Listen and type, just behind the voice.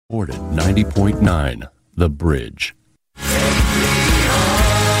Recorded 90.9 The Bridge.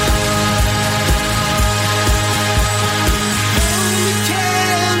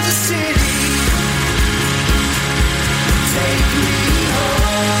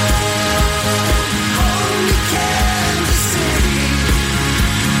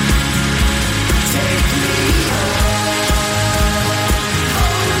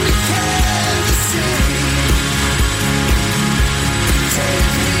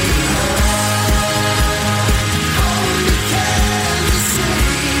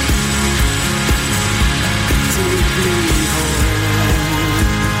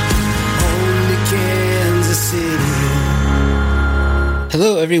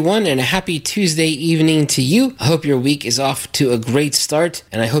 Hello everyone, and a happy Tuesday evening to you. I hope your week is off to a great start,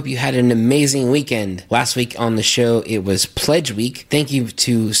 and I hope you had an amazing weekend. Last week on the show, it was Pledge Week. Thank you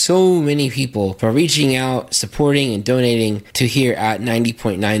to so many people for reaching out, supporting, and donating to here at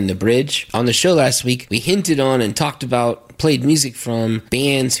 90.9 The Bridge. On the show last week, we hinted on and talked about played music from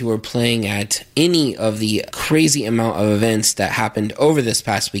bands who were playing at any of the crazy amount of events that happened over this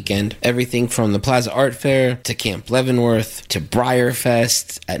past weekend. Everything from the Plaza Art Fair to Camp Leavenworth to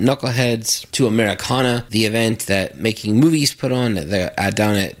Briarfest at Knuckleheads to Americana, the event that Making Movies put on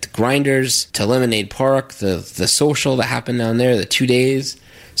down at Grinders, to Lemonade Park, the social that happened down there, the 2 days.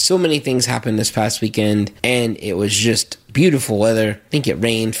 So many things happened this past weekend, and it was just beautiful weather. I think it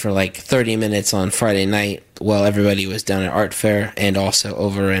rained for like 30 minutes on Friday night while everybody was down at Art Fair, and also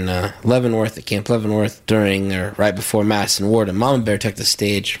over in Leavenworth at Camp Leavenworth during or right before Madison Ward and Mama Bear took the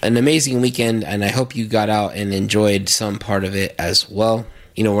stage. An amazing weekend, and I hope you got out and enjoyed some part of it as well.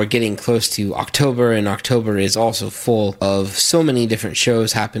 You know, we're getting close to October, and October is also full of so many different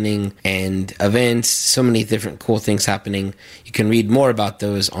shows happening and events, so many different cool things happening. You can read more about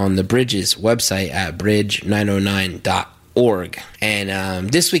those on the Bridge's website at bridge909.org.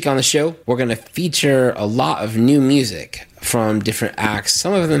 And this week on the show, we're going to feature a lot of new music from different acts.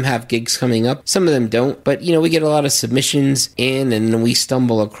 Some of them have gigs coming up, some of them don't, but you know, we get a lot of submissions in, and then we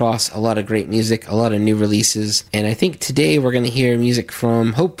stumble across a lot of great music, a lot of new releases. And I think today we're going to hear music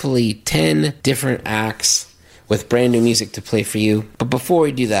from hopefully 10 different acts with brand new music to play for you. But before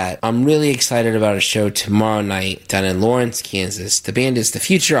we do that, I'm really excited about a show tomorrow night down in Lawrence, Kansas. The band is the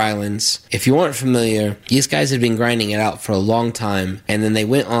Future Islands. If you aren't familiar, these guys have been grinding it out for a long time, and then they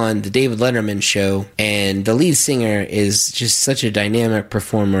went on the David Letterman show, and the lead singer is just such a dynamic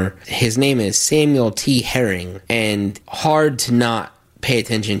performer. His name is Samuel T. Herring, and hard to not pay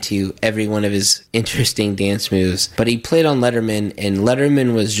attention to every one of his interesting dance moves. But he played on Letterman, and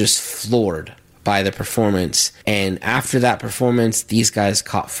Letterman was just floored by the performance. And after that performance, these guys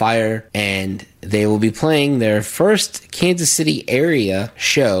caught fire, and they will be playing their first Kansas City area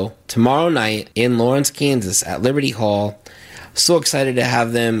show tomorrow night in Lawrence, Kansas at Liberty Hall. So excited to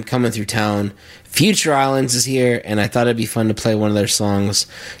have them coming through town. Future Islands is here, and I thought it'd be fun to play one of their songs.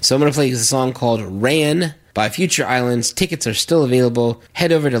 So I'm going to play a song called Ran by Future Islands. Tickets are still available.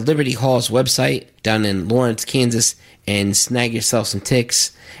 Head over to Liberty Hall's website down in Lawrence, Kansas, and snag yourself some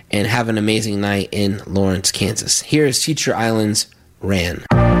tickets and have an amazing night in Lawrence, Kansas. Here is Future Islands, Ran.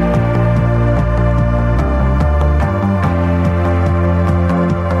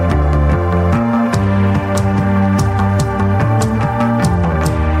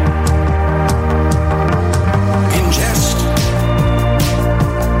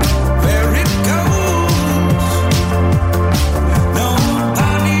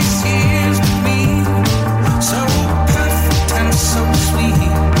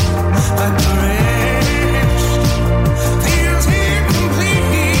 Feels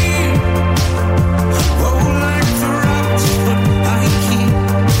incomplete.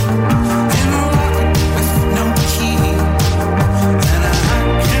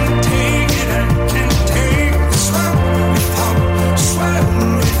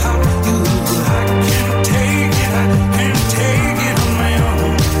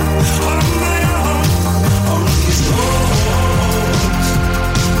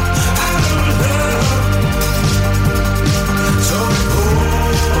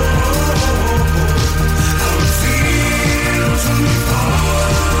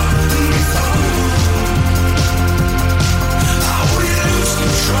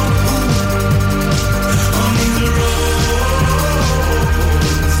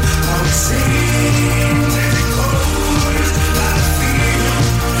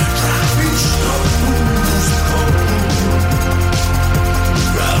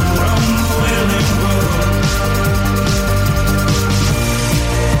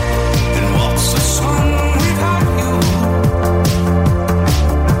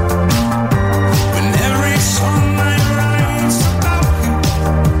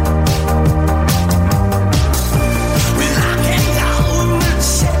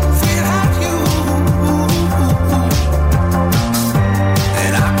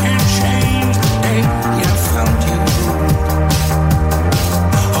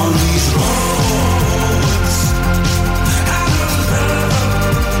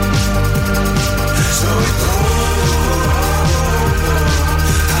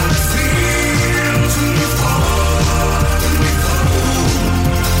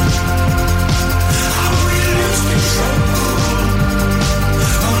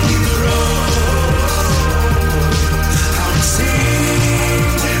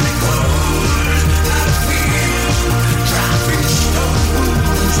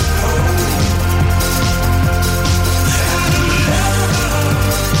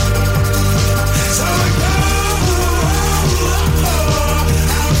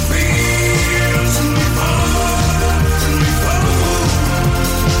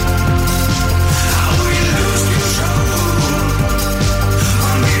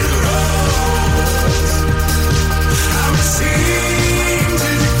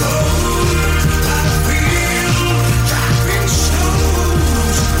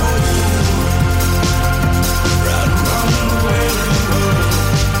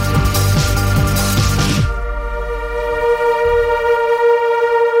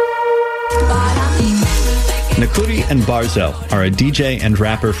 Larzo are a DJ and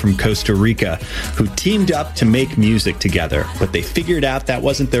rapper from Costa Rica who teamed up to make music together, but they figured out that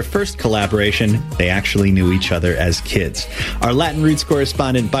wasn't their first collaboration. They actually knew each other as kids. Our Latin Roots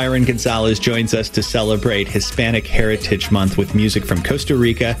correspondent Byron Gonzalez joins us to celebrate Hispanic Heritage Month with music from Costa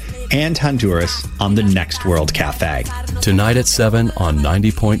Rica and Honduras on the Next World Cafe. Tonight at 7 on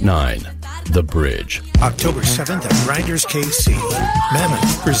 90.9, The Bridge. October 7th at Grinders KC,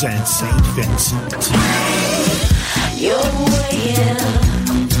 Mammoth presents St. Vincent.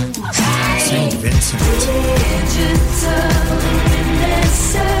 St. Vincent.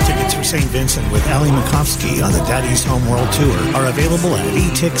 Tickets for St. Vincent with Ali Makovsky on the Daddy's Home World Tour are available at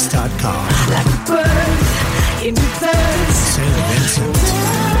etix.com. St. Vincent.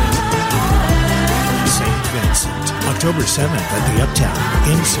 St. Vincent, October 7th at the Uptown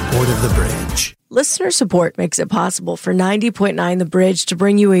in support of The Bridge. Listener support makes it possible for 90.9 The Bridge to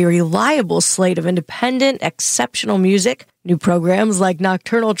bring you a reliable slate of independent, exceptional music, new programs like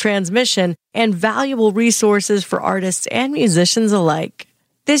Nocturnal Transmission, and valuable resources for artists and musicians alike.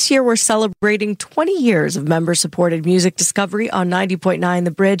 This year, we're celebrating 20 years of member-supported music discovery on 90.9 The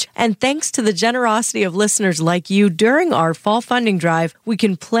Bridge, and thanks to the generosity of listeners like you during our fall funding drive, we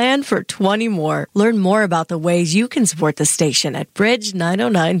can plan for 20 more. Learn more about the ways you can support the station at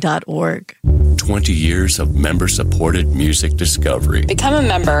bridge909.org. 20 years of member-supported music discovery. Become a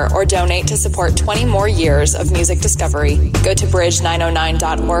member or donate to support 20 more years of music discovery. Go to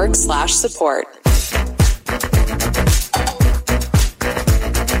bridge909.org/support.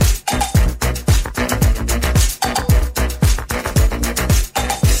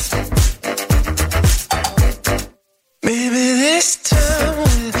 Maybe this time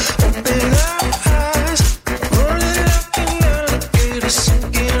we'll open our eyes, roll it up and down, get us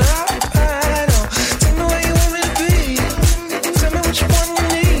sinking up high. Tell me where you want me to be, tell me which one you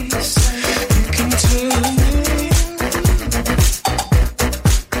need. You can tell me.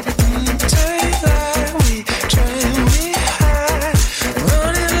 Take that we try and we hide,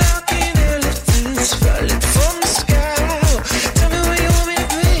 running like an elephant, falling from the sky. Tell me where you want me to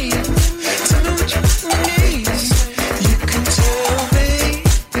be, tell me which one you need. You can tell me. You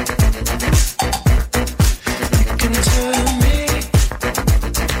can tell me.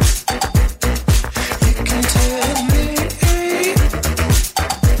 You can tell me.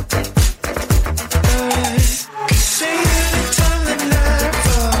 Cause anytime the night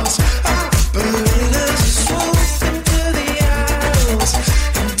falls, our believers swoop into the aisles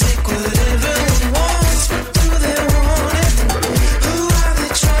and take whatever one wants. What do they want it? Who are they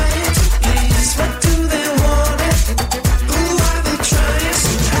trying to please? What do they want it? Who are they trying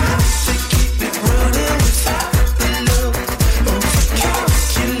to have? They keep it running without the love.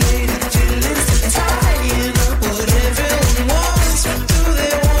 Overcalculated feelings, they're tying up what everyone wants. What do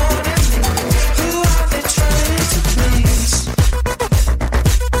they want it? Who are they trying to please?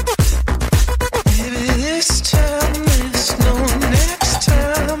 Maybe this time there's no next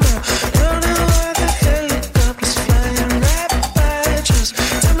time. I'm running where the helicopter's flying right by. Just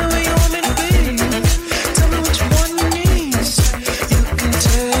tell me where you want me to be. Tell me which one you need. You can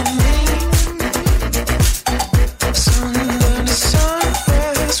tell me. Sun burn to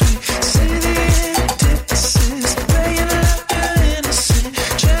sunrise, we see the antithesis, playing like an innocent,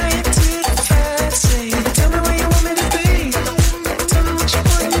 trying to defy. Say, tell me where you want me to be. Tell me which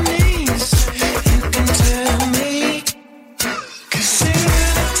one you need. You can tell me. Cause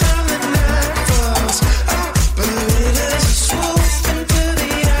anytime the night falls, our believers swoop into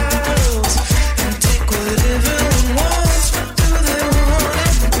the aisles and take whatever one wants. What do they want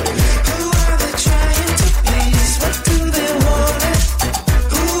it? Who are they trying to please? What do they want it?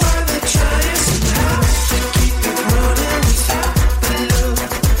 Who are they trying to have? They keep it running without the love.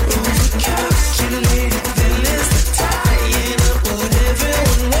 Overcalculated feelings, they're tying up what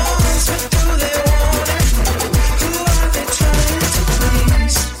everyone wants. What do they want it? Who are they trying to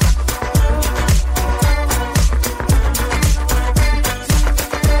please?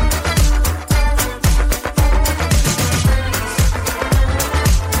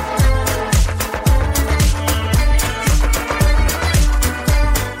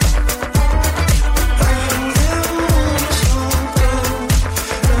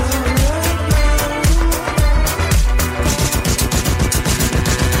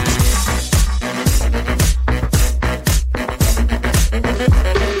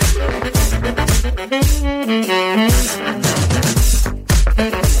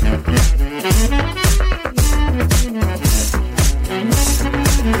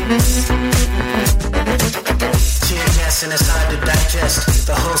 Tear gas and it's hard to digest.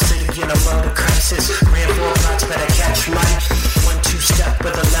 The whole city in a murder crisis. Ran 4 blocks, better catch light. 1-2 step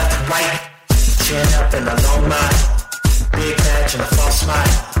with a left, right. Chin up in a long mile. Big badge and a false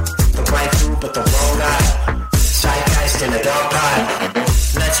smile. The right food but the wrong aisle. Zeitgeist in a dog pile.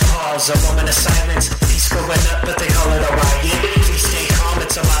 Let's pause, a moment of silence. Peace going up but they call it a riot. Please stay calm,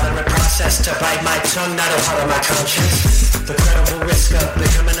 it's a moderate process. To bite my tongue, not a part of my conscience. The credible risk of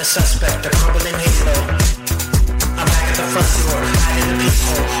becoming a suspect. A crumbling halo. I'm back at the front door, hiding the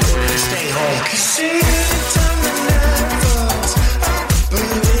peephole. Order to stay home. See the time the night falls. But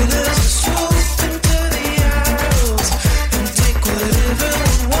winners are swoop into the arrows and take whatever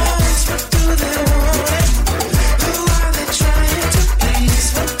one wants. What do they want it? Who are they trying to please?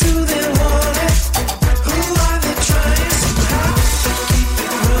 What do they want it? Who are they trying somehow to keep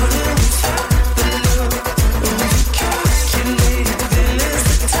it running without the love? Overcalculated villains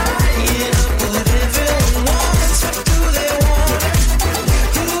that tying up whatever one wants. What do they want it?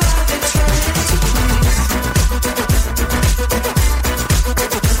 Who are they trying to please?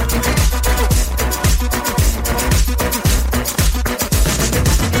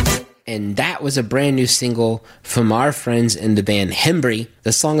 And that was a brand new single from our friends in the band Hembry.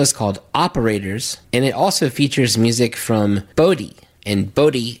 The song is called Operators, and it also features music from Bodie. And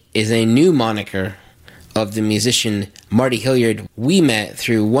Bodie is a new moniker of the musician Marty Hilliard. We met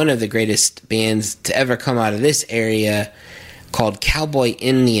through one of the greatest bands to ever come out of this area called Cowboy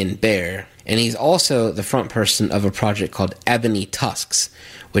Indian Bear. And he's also the front person of a project called Ebony Tusks,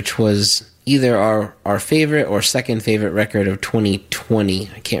 which was either our favorite or second favorite record of 2020.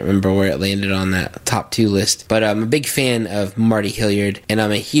 I can't remember where it landed on that top 2 list. But I'm a big fan of Marty Hilliard, and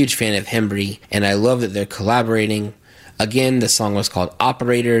I'm a huge fan of Hembry, and I love that they're collaborating. Again, the song was called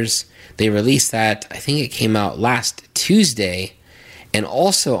Operators. They released that, I think it came out last Tuesday. And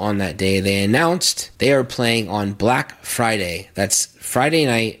also on that day, they announced they are playing on Black Friday. That's Friday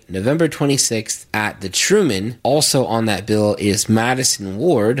night, November 26th at the Truman. Also on that bill is Madison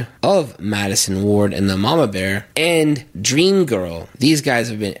Ward of Madison Ward and the Mama Bear and Dream Girl. These guys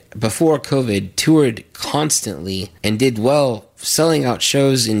have been, before COVID, toured constantly and did well, selling out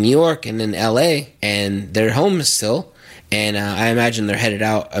shows in New York and in LA, and they're home still. And I imagine they're headed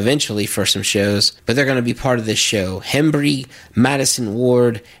out eventually for some shows, but they're going to be part of this show. Hembry, Madison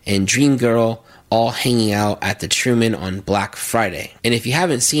Ward, and Dream Girl all hanging out at the Truman on Black Friday. And if you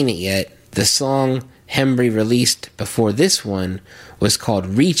haven't seen it yet, the song Hembry released before this one was called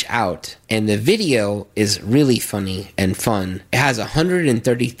Reach Out, and the video is really funny and fun. It has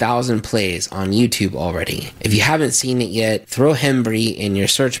 130,000 plays on YouTube already. If you haven't seen it yet, throw Hembry in your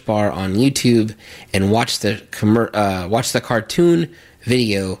search bar on YouTube and watch the cartoon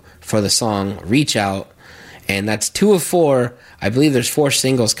video for the song Reach Out. And that's 2 of 4. I believe there's 4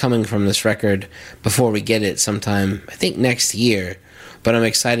 singles coming from this record before we get it sometime, I think next year. But I'm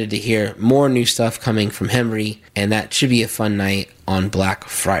excited to hear more new stuff coming from Hembry, and that should be a fun night on Black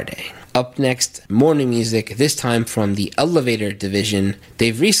Friday. Up next, more new music, this time from the Elevator Division.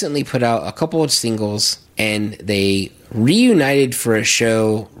 They've recently put out a couple of singles, and they reunited for a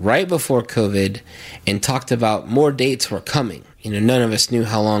show right before COVID and talked about more dates were coming. You know, none of us knew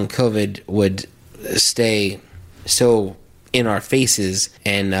how long COVID would stay so in our faces,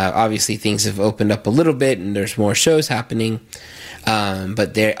 and obviously things have opened up a little bit and there's more shows happening.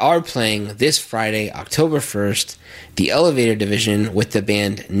 But they are playing this Friday, October 1st, the Elevator Division with the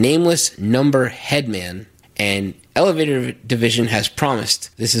band Nameless Number Headman. And Elevator Division has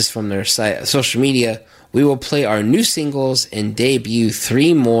promised, this is from their site, social media, we will play our new singles and debut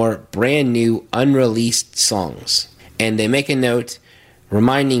 3 more brand new unreleased songs. And they make a note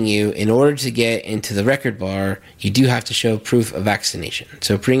reminding you, in order to get into the record bar, you do have to show proof of vaccination.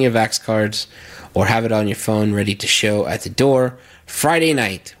 So bring your Vax cards or have it on your phone ready to show at the door Friday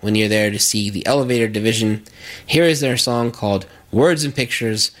night when you're there to see the Elevator Division. Here is their song called Words and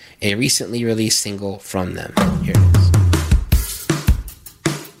Pictures, a recently released single from them. Here it is.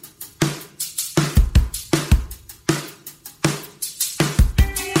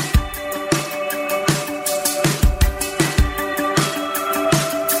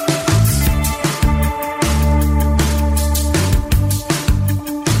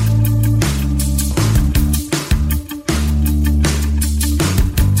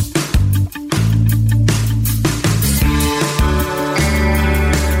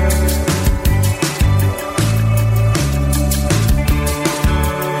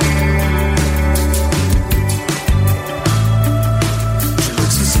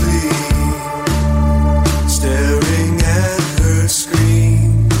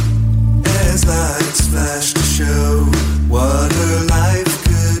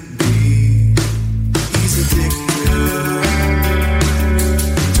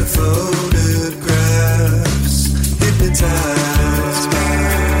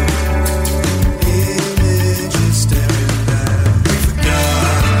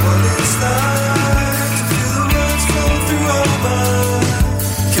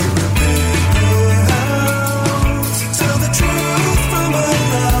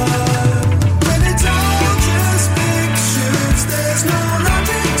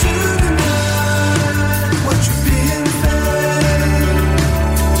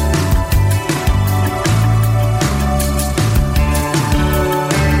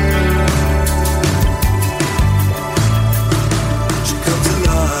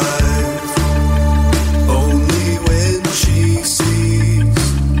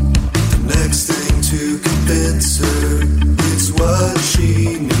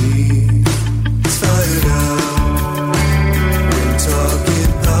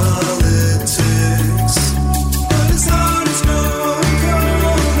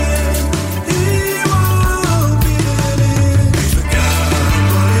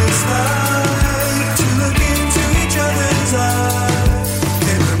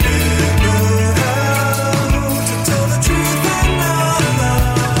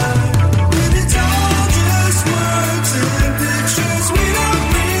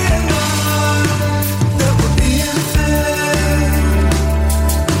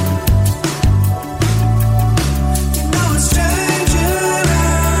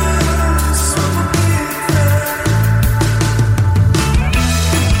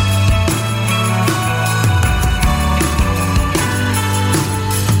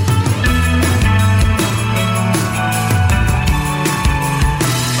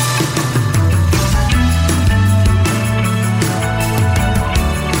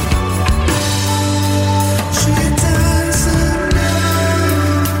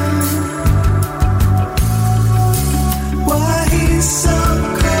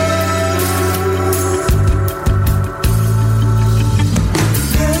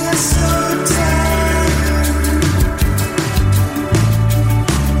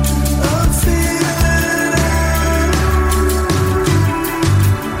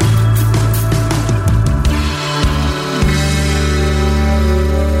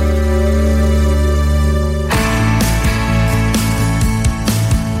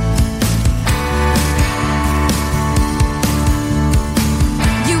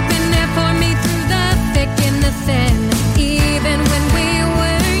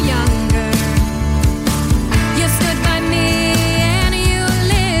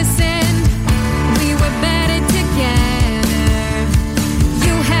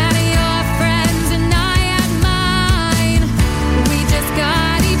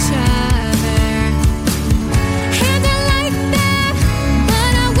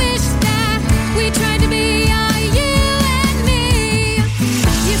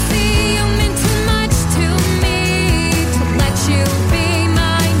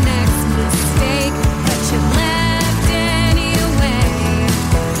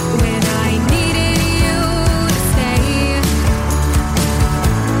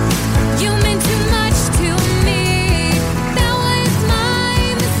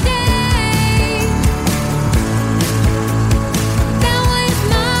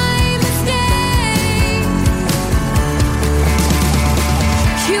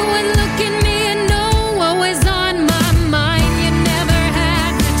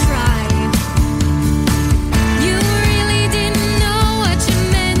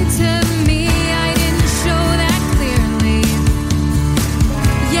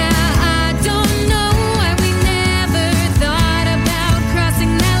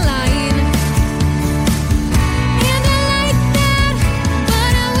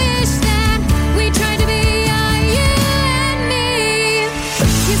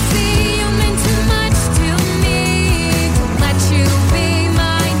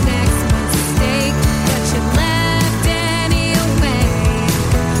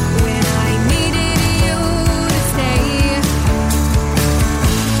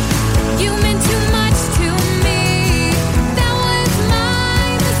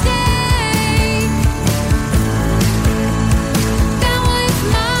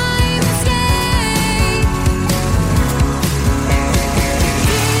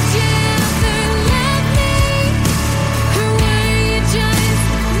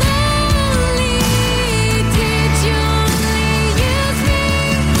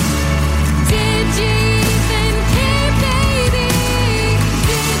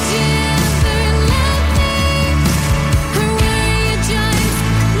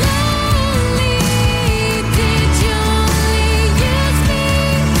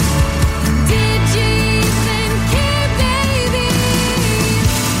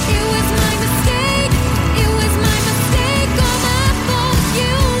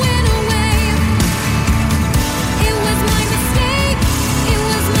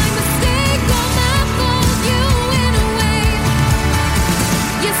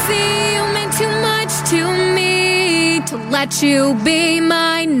 let you be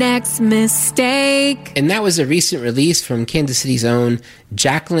my next mistake. And that was a recent release from Kansas City's own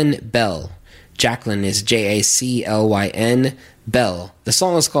Jacqueline Bell. Jacqueline is Jaclyn Bell. The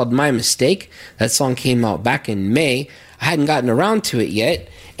song is called My Mistake. That song came out back in May. I hadn't gotten around to it yet,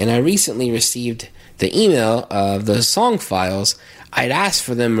 and I recently received the email of the song files. I'd asked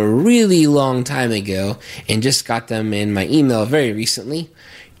for them a really long time ago and just got them in my email very recently.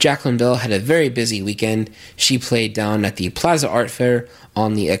 Jacqueline Bell had a very busy weekend. She played down at the Plaza Art Fair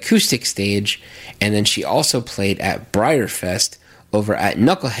on the acoustic stage, and then she also played at Briarfest over at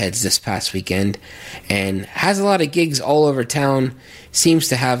Knuckleheads this past weekend, and has a lot of gigs all over town. Seems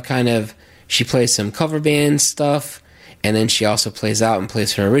to have she plays some cover band stuff, and then she also plays out and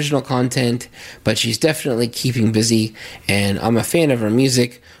plays her original content, but she's definitely keeping busy, and I'm a fan of her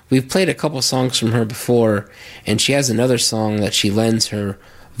music. We've played a couple songs from her before, and she has another song that she lends her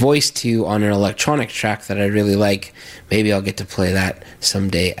voice to on her electronic track that I really like. Maybe I'll get to play that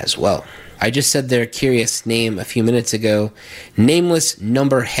someday as well. I just said their curious name a few minutes ago. Nameless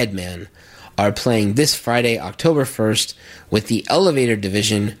Number Headman are playing this Friday, October 1st, with the Elevator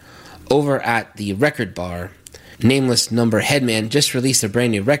Division over at the Record Bar. Nameless Number Headman just released a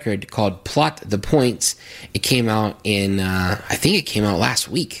brand new record called Plot the Points. It came out I think it came out last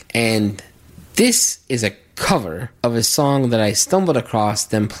week. And this is a cover of a song that I stumbled across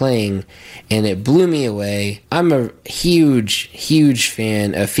them playing, and it blew me away. I'm a huge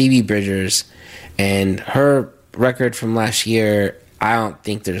fan of Phoebe Bridgers, and her record from last year, I don't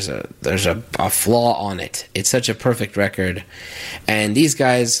think there's a flaw on it. It's such a perfect record, and these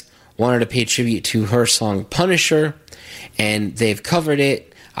guys wanted to pay tribute to her song Punisher, and they've covered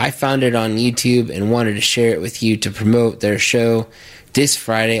it. I found it on YouTube and wanted to share it with you to promote their show this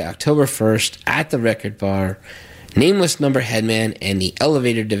Friday, October 1st, at the Record Bar. Nameless Number Headman and the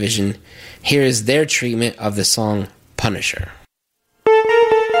Elevator Division. Here is their treatment of the song Punisher.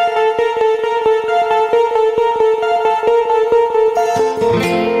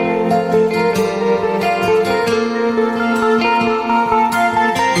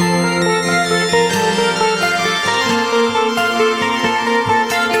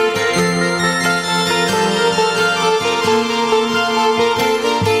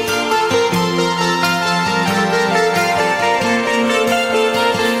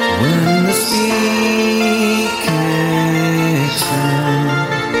 When the sea kicks in,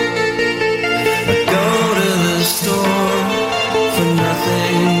 I go to the store for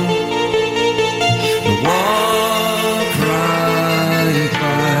nothing. I walk right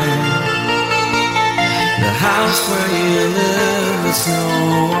by the house where you live with Snow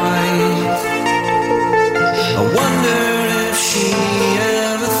White. I wonder if she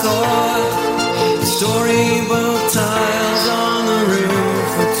ever thought the storybook tiles on the roof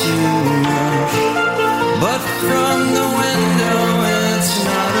were too much. But from the window it's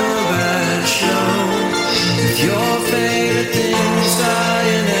not a bad show. If your favorite things are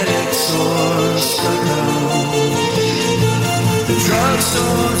Dianetics or stucco, the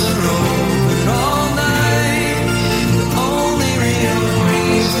drugstores are open all night. The only real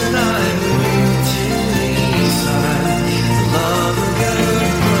reason I moved to the east side, to love a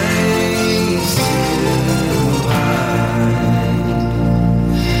good place to hide.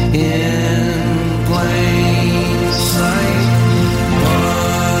 In plain sight,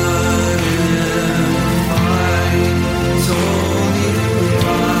 what if I told you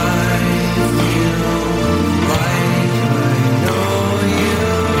I feel like I know you,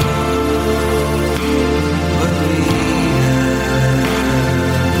 but we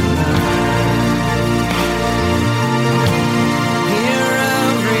here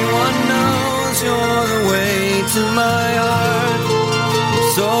everyone knows you're the way to my heart.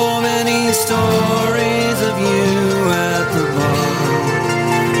 So many stories of you at the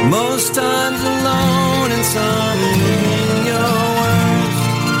bar, most times alone and some in your words.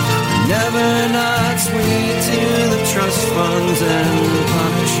 Never not sweet to the trust funds and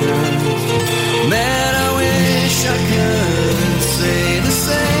punishers. Man, I wish I could say the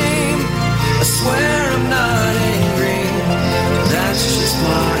same. I swear I'm not angry, that's just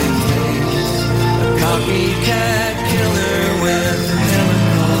my face. A copycat killer with a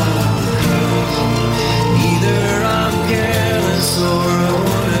either I'm careless or I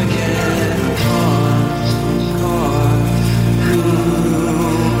wanna get caught. Who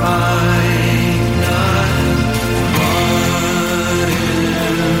I'm not. What if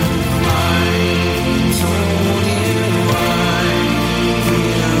I told you I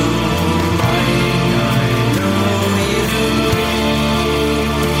feel like I know you,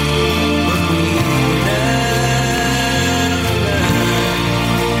 but we never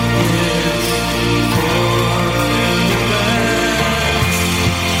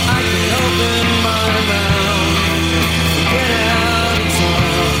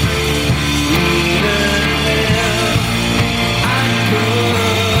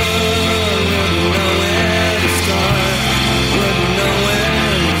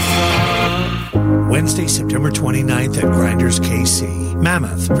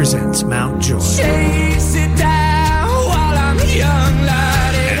Mammoth presents Mount Joy. Chase it down while I'm young,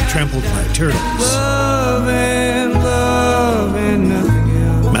 And Trampled by Turtles. loving nothing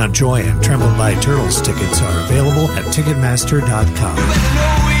else. Mount Joy and Trampled by Turtles tickets are available at Ticketmaster.com.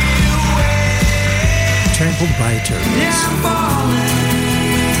 Trampled by Turtles.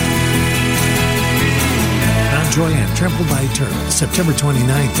 Mount Joy and Trampled by Turtles, September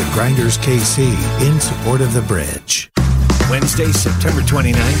 29th at Grinders KC, in support of the bridge. Wednesday, September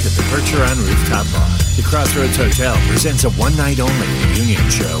 29th at the Percheron Rooftop Bar. The Crossroads Hotel presents a one-night-only reunion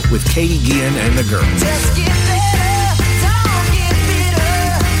show with Katie Guillen and the Girls. Just get better, don't get bitter,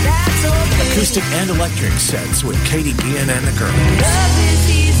 that's okay. Acoustic and electric sets with Katie Guillen and the Girls. Love is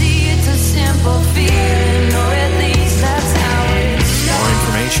easy, it's a simple feeling, or at least that's how it More starts.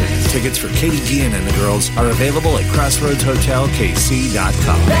 information and tickets for Katie Guillen and the Girls are available at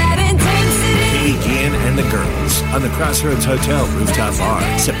CrossroadsHotelKC.com. That intensity. Katie Guillen and the Girls on the Crossroads Hotel Rooftop Bar,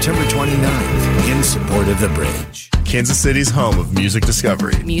 September 29th, in support of the bridge. Kansas City's home of music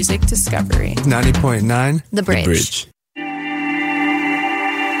discovery. Music Discovery. 90.9 The Bridge.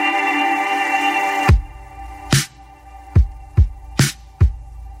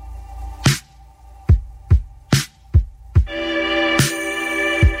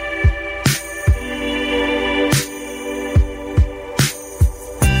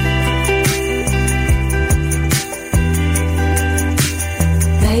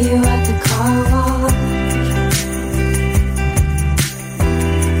 Lay you at the car wash,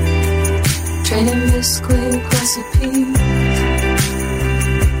 trading Bisquick recipes.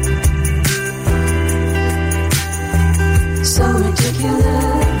 So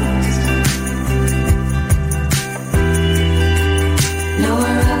ridiculous.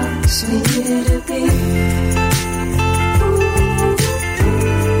 Nowhere else we needed to be.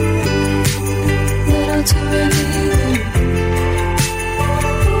 Little too revealing.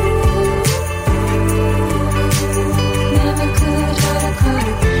 Never could hide a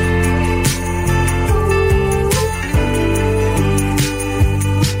crush.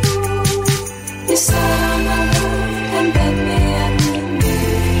 You sat on my lap and begged me and made me.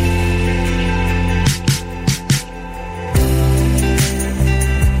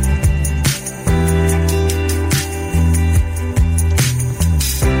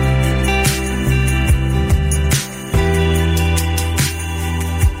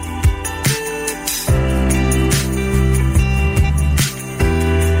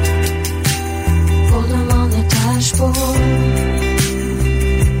 Pulled him on the dashboard.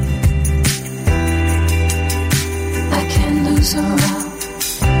 I can't lose around.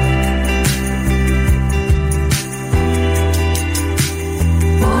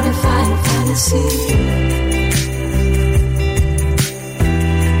 Mortifying fantasy.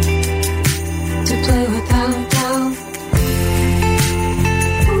 To play without doubt.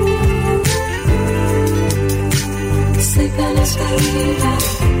 Sleeping is fading.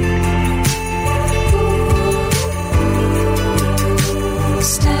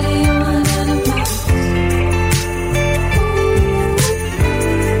 Steady on animals.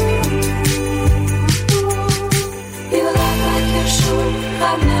 You act like you're sure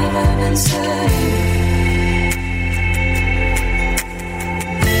I've never been saved.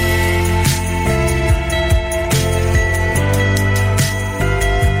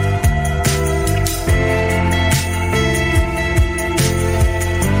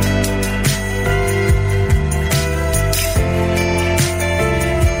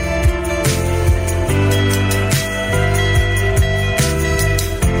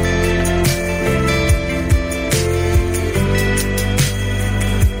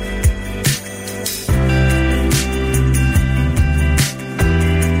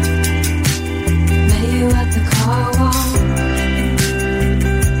 Lay you at the car wash,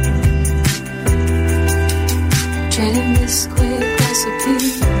 trading Bisquick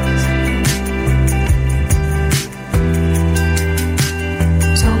recipes.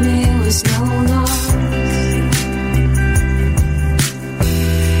 Told me it was no loss.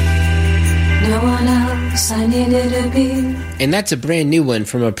 No one else I needed to be. And that's a brand new one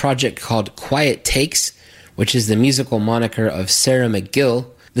from a project called Quiet Takes, which is the musical moniker of Sarah McGill.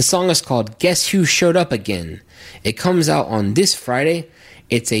 The song is called Guess Who Showed Up Again. It comes out on this Friday.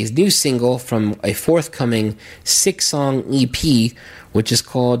 It's a new single from a forthcoming 6-song EP, which is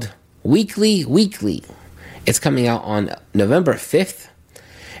called Weekly Weekly. It's coming out on November 5th.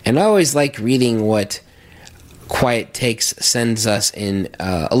 And I always like reading what Quiet Takes sends us in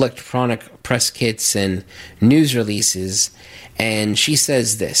electronic press kits and news releases. And she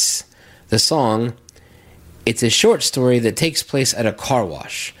says this. The song, it's a short story that takes place at a car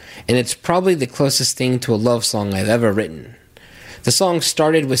wash, and it's probably the closest thing to a love song I've ever written. The song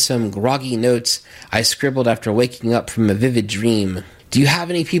started with some groggy notes I scribbled after waking up from a vivid dream. Do you have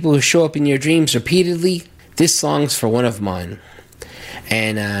any people who show up in your dreams repeatedly? This song's for one of mine.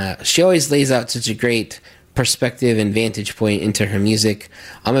 And she always lays out such a great perspective and vantage point into her music.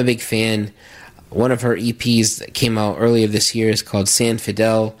 I'm a big fan. One of her EPs that came out earlier this year is called San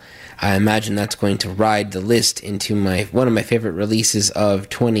Fidel. I imagine that's going to ride the list into one of my favorite releases of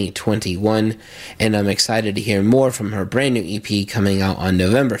 2021, and I'm excited to hear more from her brand new EP coming out on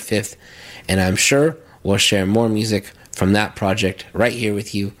November 5th, and I'm sure we'll share more music from that project right here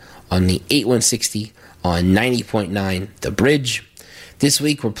with you on the 8160 on 90.9 The Bridge. This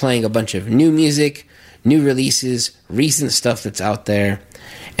week we're playing a bunch of new music, new releases, recent stuff that's out there,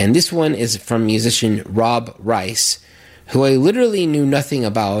 and this one is from musician Rob Rice, who I literally knew nothing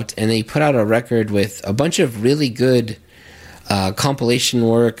about, and they put out a record with a bunch of really good compilation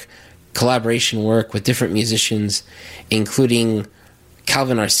work, collaboration work with different musicians, including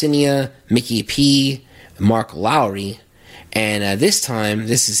Calvin Arsenia, Mickey P, Mark Lowry, and this time,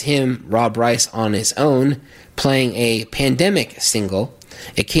 this is him, Rob Rice, on his own, playing a Pandemic single.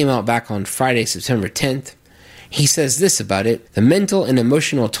 It came out back on Friday, September 10th. He says this about it: the mental and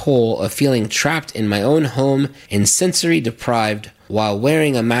emotional toll of feeling trapped in my own home and sensory deprived while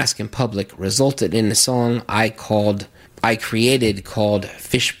wearing a mask in public resulted in a song I created called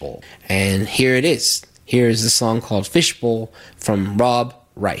Fishbowl. And here it is. Here is the song called Fishbowl from Rob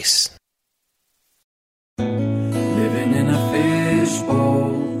Rice. Living in a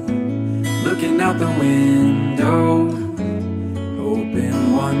fishbowl, looking out the window,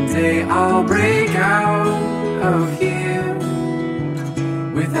 hoping one day I'll break out of here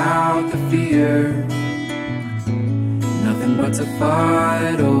without the fear. Nothing but a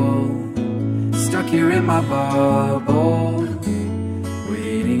fiddle, stuck here in my bubble,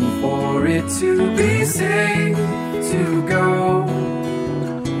 waiting for it to be safe to go,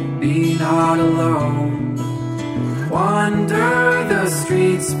 be not alone, wander the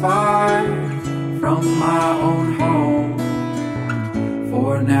streets far from my own home.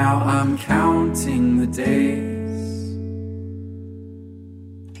 For now I'm counting the days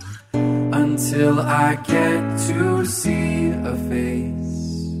until I get to see a face.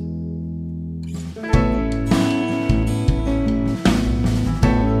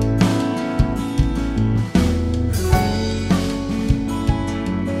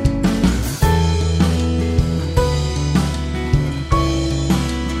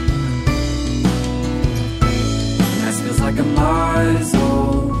 That feels like a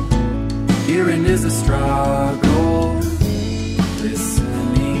muzzle. Hearing is a struggle.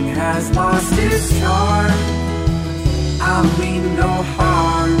 Listening has lost its charm. I mean no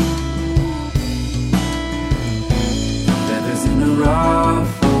harm. Feathers in a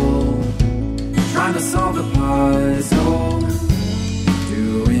ruffle, trying to solve the puzzle,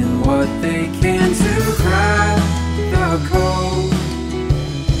 doing what they can to crack the code.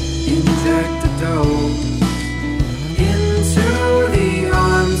 Inject a dose into the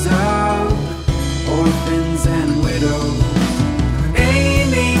arms of orphans and widows,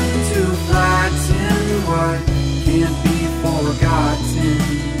 aiming to flatten what can't be forgotten.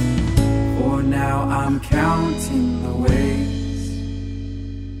 For now I'm counting the ways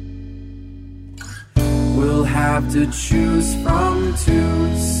we'll have to choose from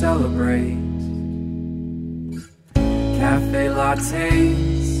to celebrate. Cafe lattes,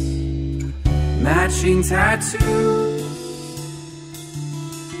 matching tattoos,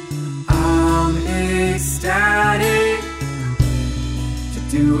 I'm ecstatic to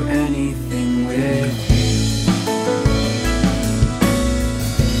do anything with you.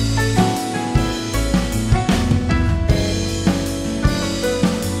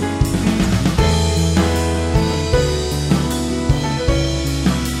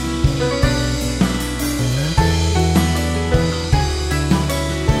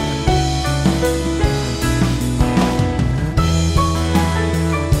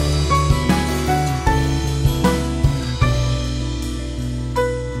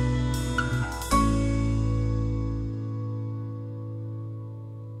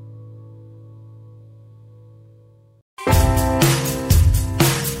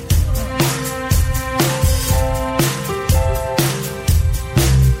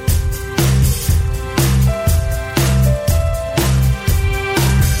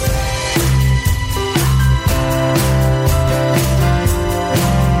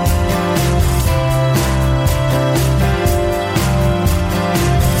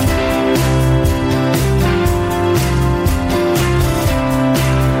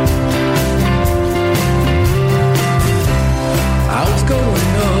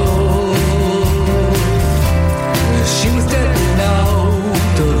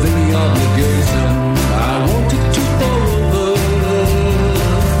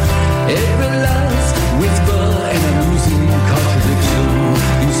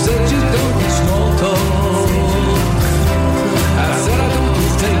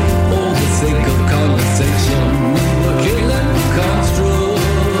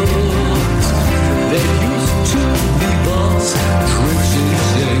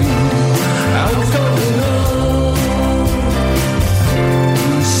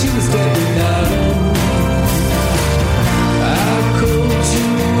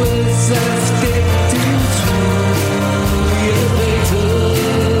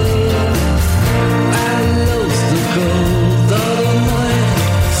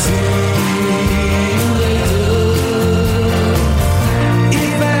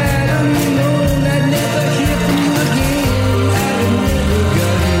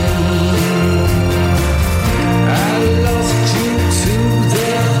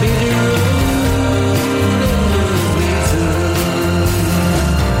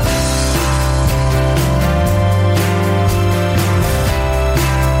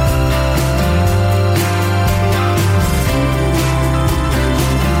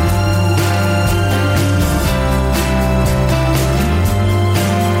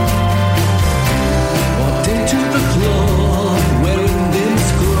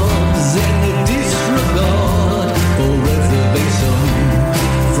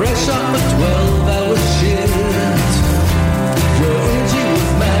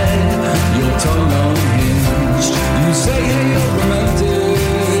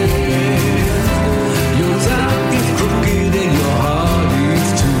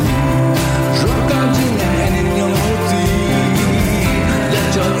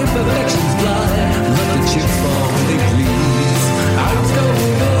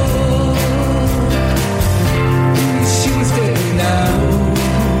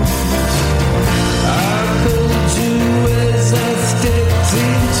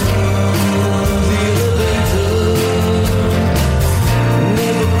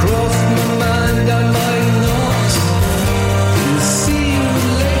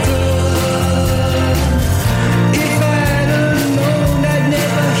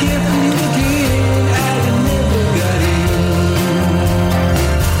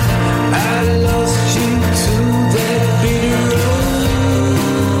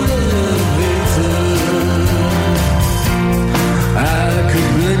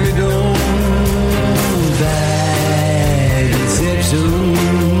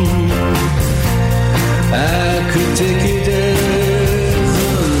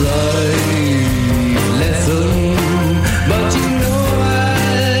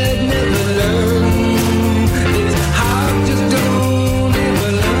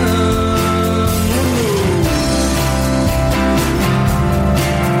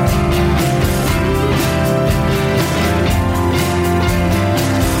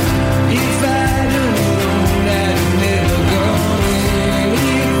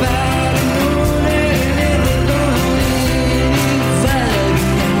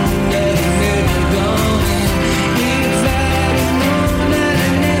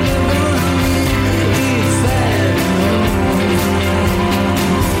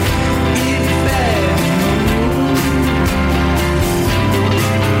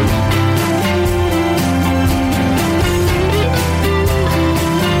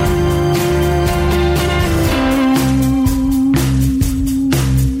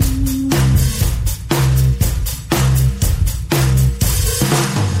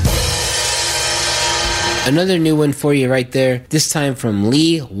 Another new one for you right there, this time from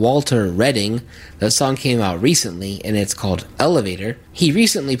Lee Walter Redding. The song came out recently, and it's called Elevator. He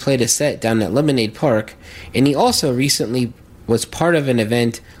recently played a set down at Lemonade Park, and he also recently was part of an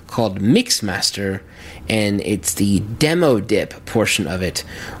event called Mixmaster, and it's the demo dip portion of it,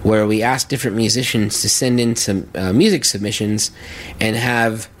 where we ask different musicians to send in some music submissions and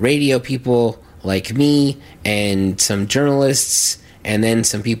have radio people like me and some journalists and then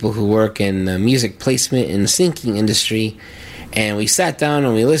some people who work in the music placement and syncing industry. And we sat down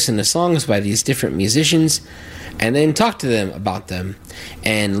and we listened to songs by these different musicians and then talked to them about them.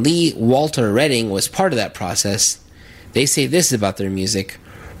 And Lee Walter Redding was part of that process. They say this about their music: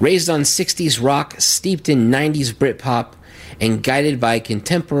 raised on 60s rock, steeped in 90s Britpop, and guided by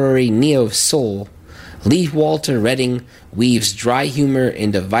contemporary neo-soul, Lee Walter Redding weaves dry humor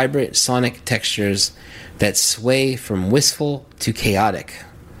into vibrant sonic textures that sway from wistful to chaotic.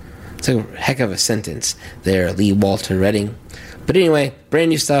 It's a heck of a sentence there, Lee Walter Redding. But anyway, brand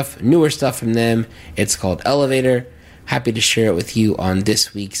new stuff, newer stuff from them. It's called Elevator. Happy to share it with you on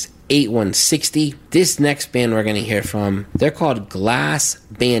this week's 8160. This next band we're going to hear from, they're called Glass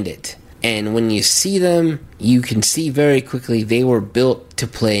Bandit. And when you see them, you can see very quickly they were built to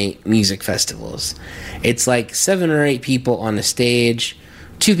play music festivals. It's like 7 or 8 people on a stage,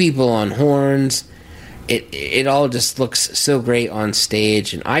 2 people on horns. It all just looks so great on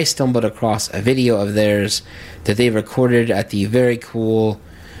stage. And I stumbled across a video of theirs that they recorded at the very cool,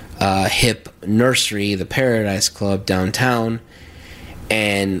 hip nursery, the Paradise Club downtown.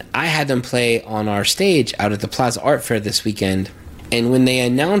 And I had them play on our stage out at the Plaza Art Fair this weekend. And when they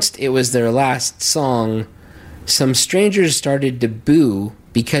announced it was their last song, some strangers started to boo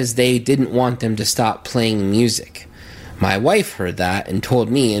because they didn't want them to stop playing music. My wife heard that and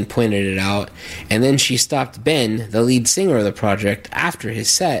told me and pointed it out, and then she stopped Ben, the lead singer of the project, after his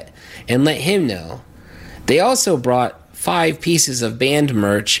set and let him know. They also brought 5 pieces of band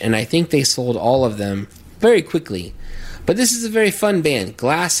merch, and I think they sold all of them very quickly. But this is a very fun band,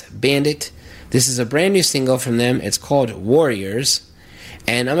 Glass Bandit. This is a brand new single from them. It's called Warriors.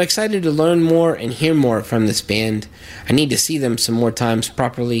 And I'm excited to learn more and hear more from this band. I need to see them some more times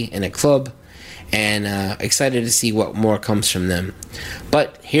properly in a club. And excited to see what more comes from them.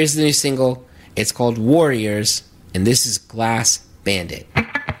 But here's the new single. It's called Warriors. And this is Glass Bandit.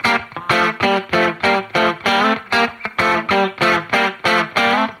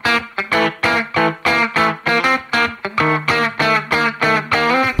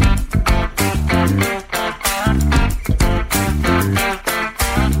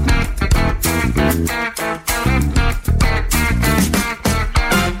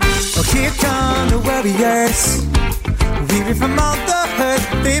 Weary from all the hurt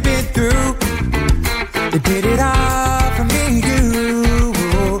they've been through. They did it all for me and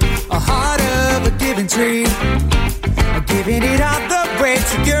you. A heart of a giving tree, giving it all the way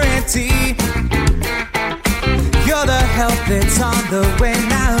to guarantee. You're the help that's on the way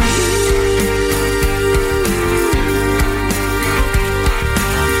now.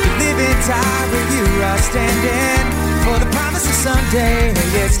 The living tide where you are standing for the promise of someday.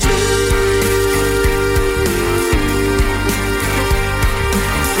 It's true.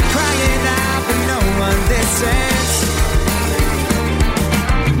 Listens.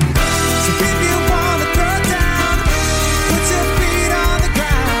 So if you wanna throw down, put your feet on the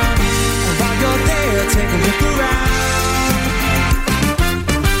ground, and while you're there, take a look around.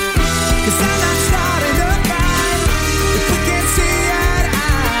 'Cause I'm not starting a fight if we can see eye to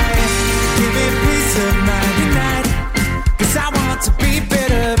eye. Give me peace of mind tonight, 'cause I want to be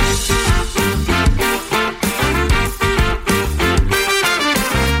better.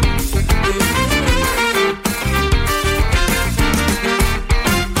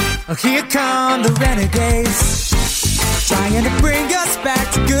 Here come the renegades, trying to bring us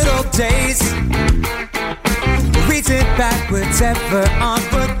back to good old days. Reaching backwards ever on,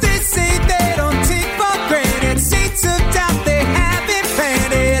 but they say they don't take for granted. Seeds of doubt they haven't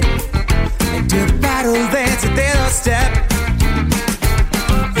planted, until the battle lands at their doorstep.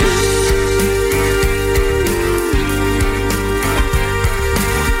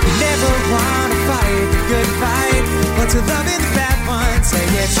 You never wanna fight the good fight, but to love in the bad one, say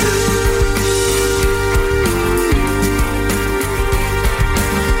it's true.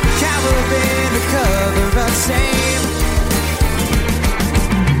 Cover of shame.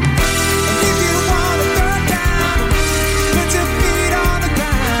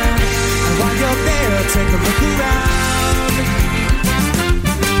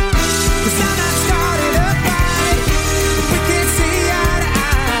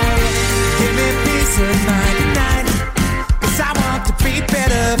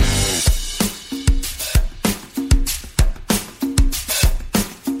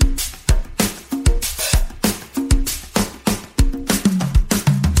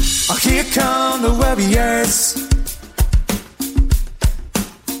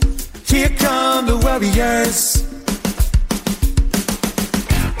 Here come the warriors.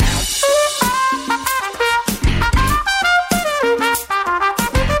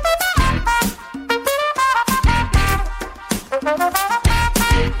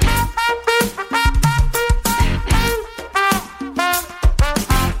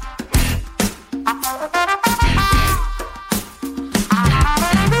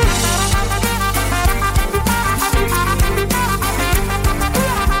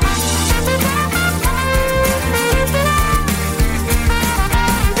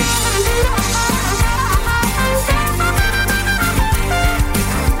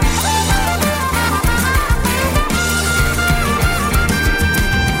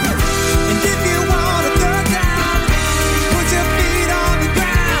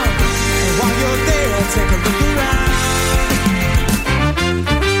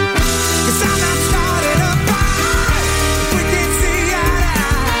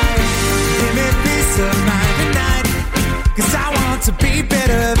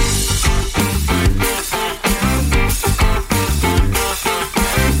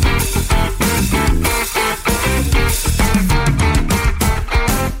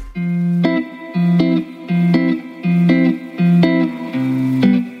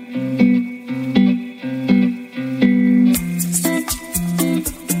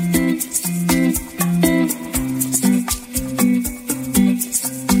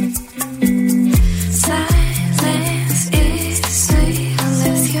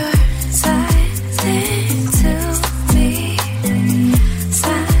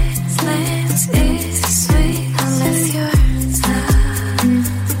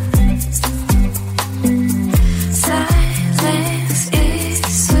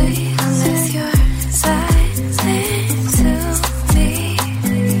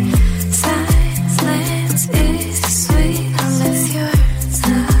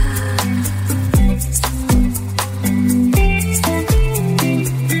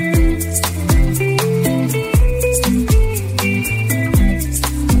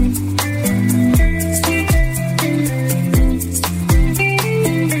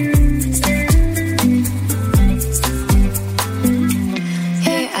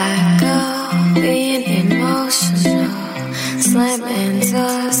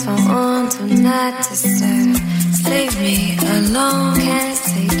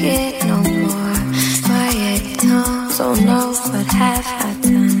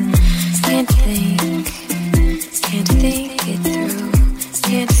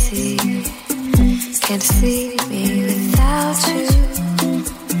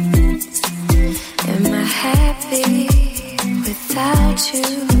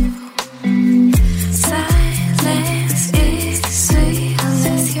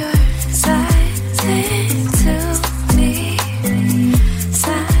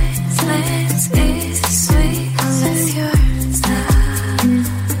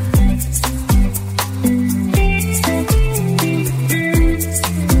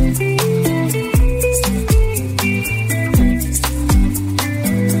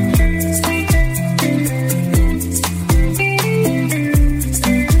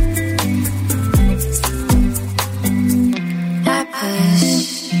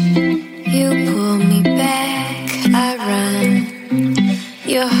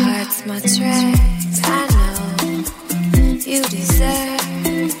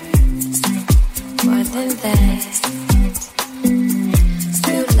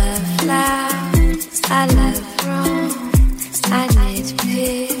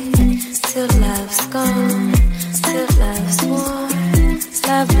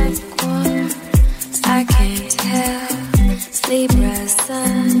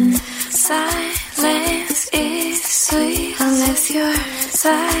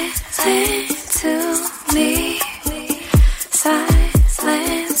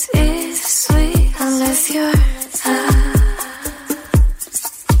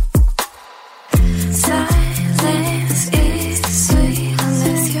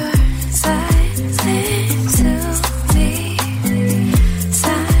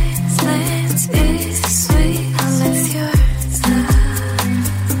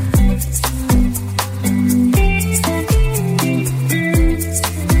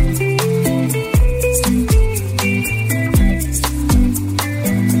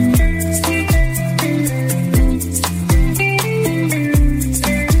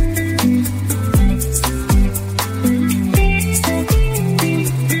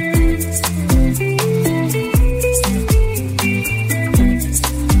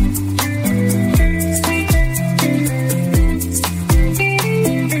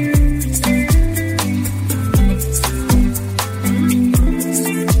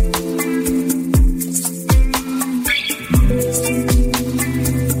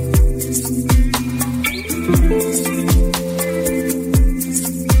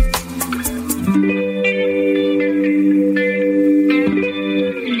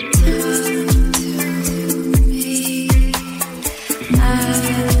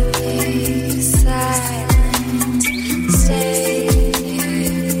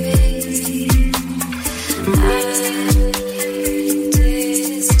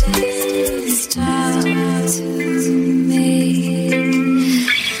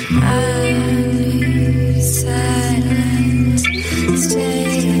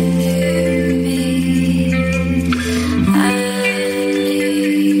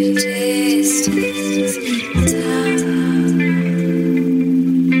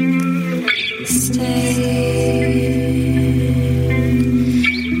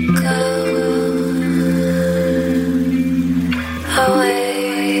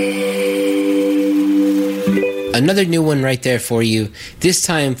 Another new one right there for you, this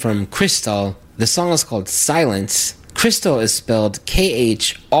time from Krystal. The song is called Silence. Krystal is spelled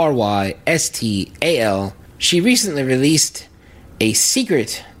Krystal. She recently released a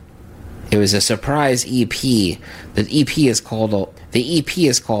secret. It was a surprise EP. The EP is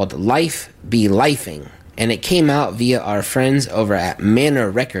called Life Be Lifing, and it came out via our friends over at Manor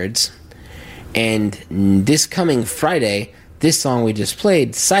Records. And this coming Friday, this song we just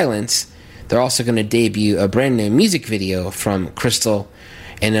played, Silence, they're also going to debut a brand new music video from Krystal,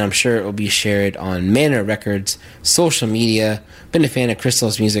 and I'm sure it will be shared on Manor Records social media. Been a fan of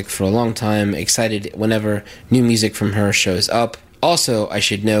Krystal's music for a long time. Excited whenever new music from her shows up. Also, I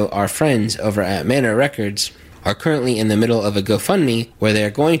should note our friends over at Manor Records are currently in the middle of a GoFundMe where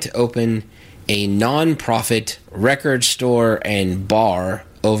they're going to open a non-profit record store and bar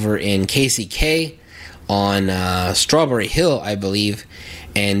over in KCK on Strawberry Hill, I believe.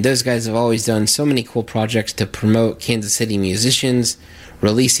 And those guys have always done so many cool projects to promote Kansas City musicians,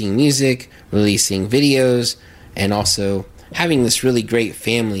 releasing music, releasing videos, and also having this really great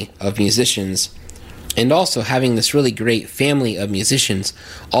family of musicians.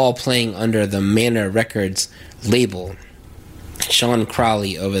 All playing under the Manor Records label. Sean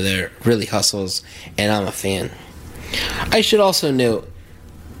Crowley over there really hustles, and I'm a fan. I should also note,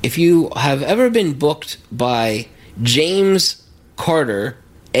 if you have ever been booked by James Carter,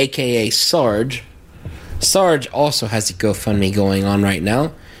 aka Sarge also has a GoFundMe going on right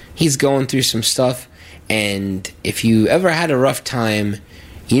now. He's going through some stuff, and if you ever had a rough time,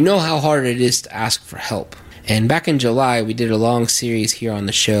 you know how hard it is to ask for help. And back in July, we did a long series here on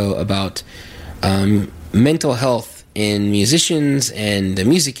the show about mental health in musicians and the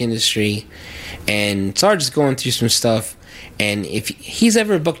music industry, and Sarge is going through some stuff. And if he's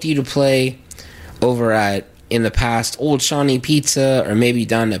ever booked you to play over at, in the past, Old Shawnee Pizza, or maybe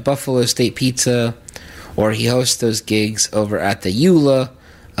down at Buffalo State Pizza, or he hosts those gigs over at the Eula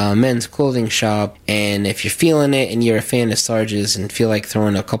men's clothing shop, and if you're feeling it and you're a fan of Sarge's and feel like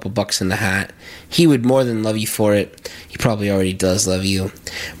throwing a couple bucks in the hat, he would more than love you for it. He probably already does love you,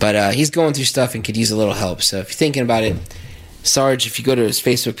 but he's going through stuff and could use a little help. So if you're thinking about it, Sarge, if you go to his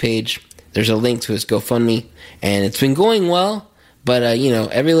Facebook page, there's a link to his GoFundMe, and it's been going well, but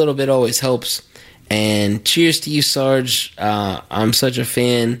every little bit always helps. And cheers to you, Sarge. I'm such a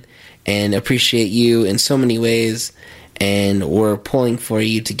fan and appreciate you in so many ways, and we're pulling for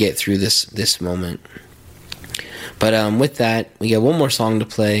you to get through this moment. But with that, we got one more song to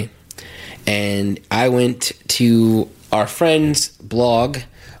play, and I went to our friend's blog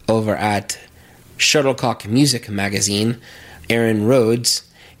over at Shuttlecock Music Magazine, Aaron Rhodes,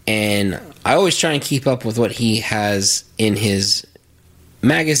 and I always try and keep up with what he has in his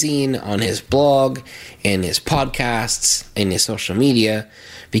magazine, on his blog, and his podcasts, and his social media,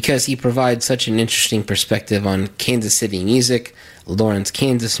 because he provides such an interesting perspective on Kansas City music, Lawrence,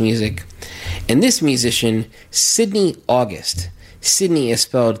 Kansas music. And this musician, Sydney August. Sydney is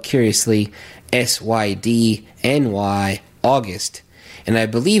spelled curiously S-Y-D-N-Y, August. And I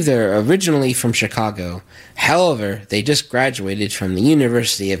believe they're originally from Chicago. However, they just graduated from the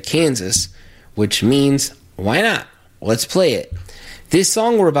University of Kansas, which means, why not? Let's play it. This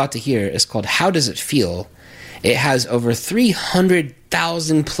song we're about to hear is called How Does It Feel? It has over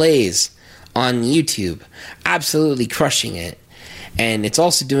 300,000 plays on YouTube, absolutely crushing it. And it's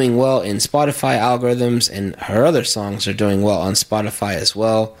also doing well in Spotify algorithms, and her other songs are doing well on Spotify as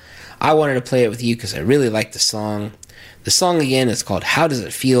well. I wanted to play it with you because I really like the song. The song again is called How Does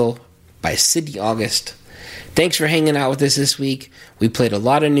It Feel by Sydney August. Thanks for hanging out with us this week. We played a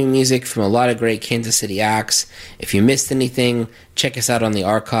lot of new music from a lot of great Kansas City acts. If you missed anything, check us out on the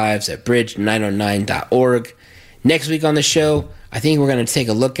archives at bridge909.org. Next week on the show, I think we're going to take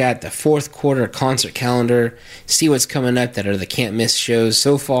a look at the fourth quarter concert calendar, see what's coming up that are the can't miss shows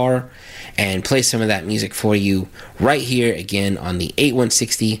so far, and play some of that music for you right here again on the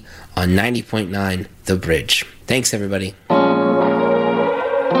 8160 on 90.9 The Bridge. Thanks, everybody.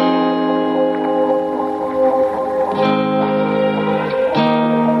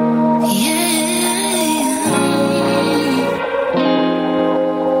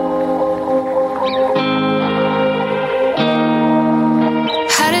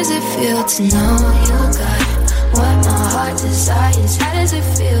 To know you got what my heart desires. How does it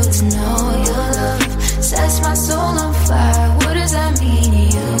feel to know your love sets my soul on fire? What does that mean to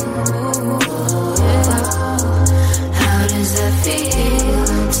you? Yeah. How does that feel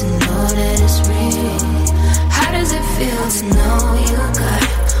to know that it's real? How does it feel to know you got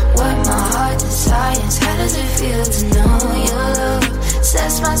what my heart desires? How does it feel to know your love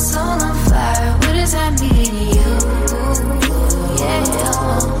sets my soul on fire? What does that mean to you? Yeah.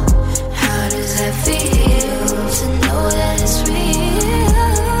 How does that feel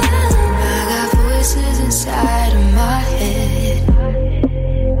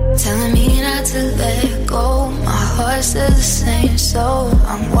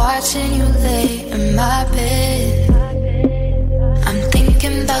I'm watching you lay in my bed. I'm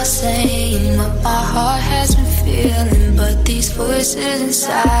thinking about saying what my heart has been feeling, but these voices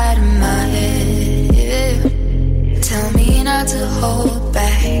inside of my head tell me not to hold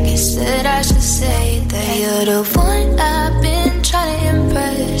back. Instead I should say that you're the one I've been trying to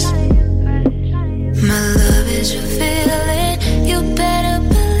impress. My love is your feeling, you better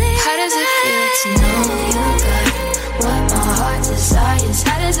believe. How does it feel to know you got what my heart desires?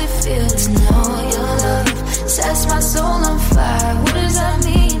 How does it feel to know your love sets my soul on fire? What does that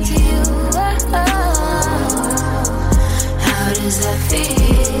mean to you? How does that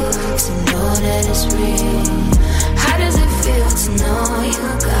feel to know that it's real? How does it feel to know you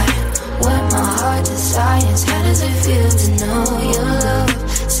got what my heart desires? How does it feel to know your love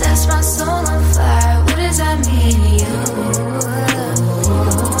sets my soul on fire? What does that mean to you?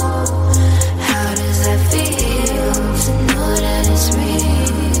 How does that feel to know that it's real?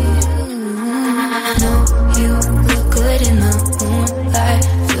 I know you look good in the moonlight,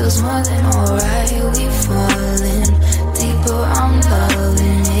 feels more than alright. We falling deeper, I'm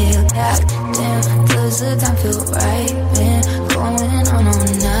loving it. Goddamn, does the time feel right? Been going on all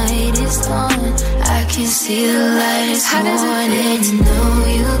night, it's gone. I can see the light, it's how does it feel to know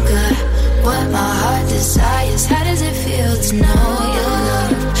you got what my heart desires? How does it feel to know your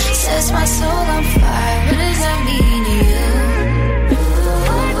love sets my soul on fire? What does that mean to you?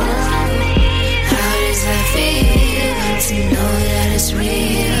 How does that feel to know that it's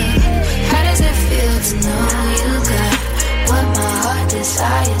real? How does it feel to know you got what my heart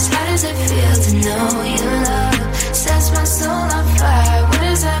desires? How does it feel to know your love sets my soul on fire? What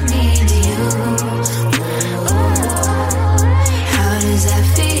does that mean to you? How does that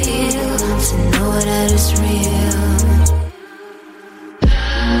feel to know that it's real?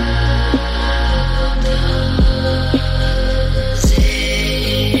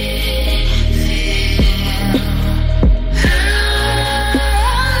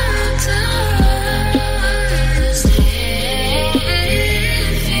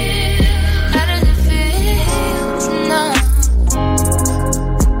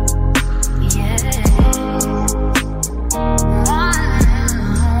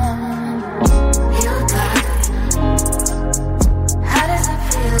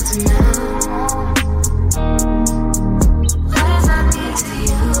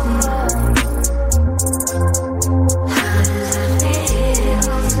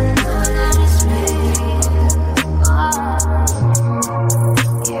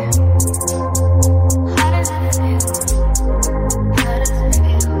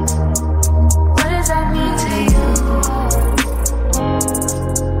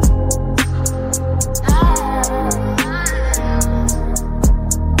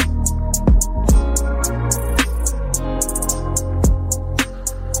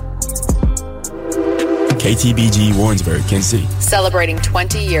 KTBG Warrensburg, Kentucky. Celebrating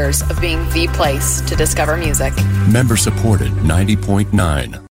 20 years of being the place to discover music. Member supported 90.9.